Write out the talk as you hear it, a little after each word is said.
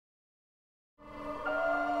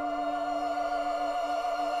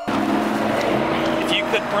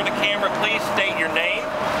but for the camera, please state your name.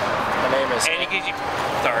 My name is...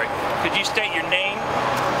 Sorry. Could you state your name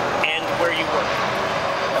and where you work?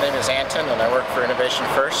 My name is Anton, and I work for Innovation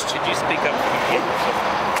First. Could you speak up?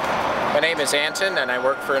 My name is Anton, and I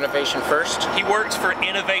work for Innovation First. He works for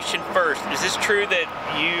Innovation First. Is this true that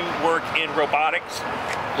you work in robotics?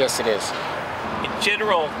 Yes, it is. In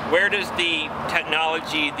general, where does the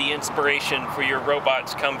technology, the inspiration for your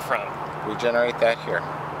robots come from? We generate that here.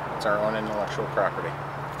 It's our own intellectual property.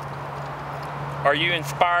 Are you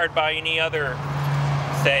inspired by any other,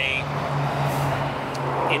 say,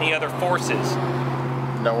 any other forces?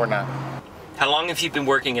 No, we're not. How long have you been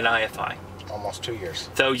working at IFI? Almost 2 years.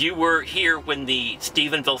 So you were here when the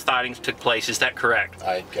Stephenville sightings took place, is that correct?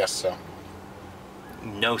 I guess so.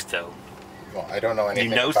 No, so. Well, I don't know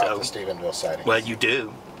anything about the Stephenville sightings. Well, you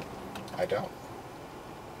do. I don't.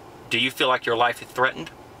 Do you feel like your life is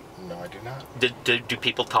threatened? No, I do not. Do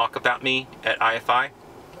people talk about me at IFI?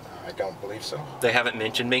 I don't believe so. They haven't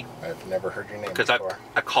mentioned me? I've never heard your name because before.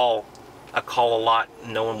 I call a lot,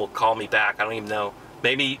 no one will call me back. I don't even know.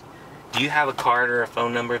 Maybe, do you have a card or a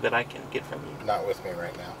phone number that I can get from you? Not with me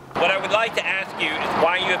right now. What I would like to ask you is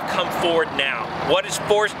why you have come forward now. What has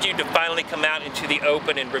forced you to finally come out into the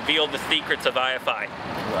open and reveal the secrets of IFI?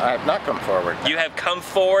 I have not come forward. You have come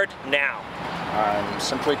forward now. I'm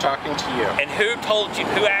simply talking to you. And who told you,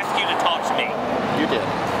 who asked you to talk to me? You did.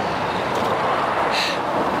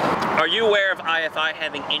 Are you aware of IFI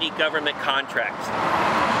having any government contracts?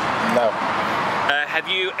 No. Have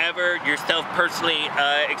you ever yourself personally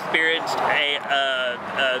experienced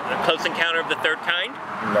a close encounter of the third kind?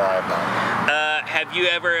 No, I have not. Have you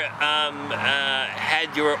ever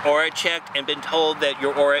had your aura checked and been told that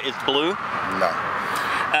your aura is blue? No.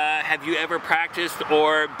 Have you ever practiced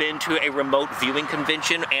or been to a remote viewing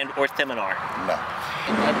convention and or seminar? No.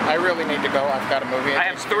 I really need to go. I've got a movie. I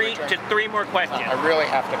have just three more questions. I really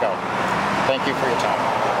have to go. Thank you for your time.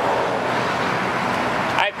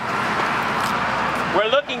 We're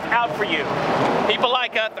looking out for you. People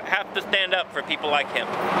like us have to stand up for people like him.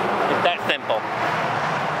 It's that simple.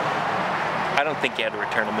 I don't think he had to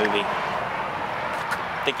return a movie.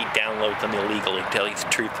 I think he downloaded them illegally, to tell you the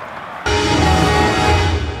truth.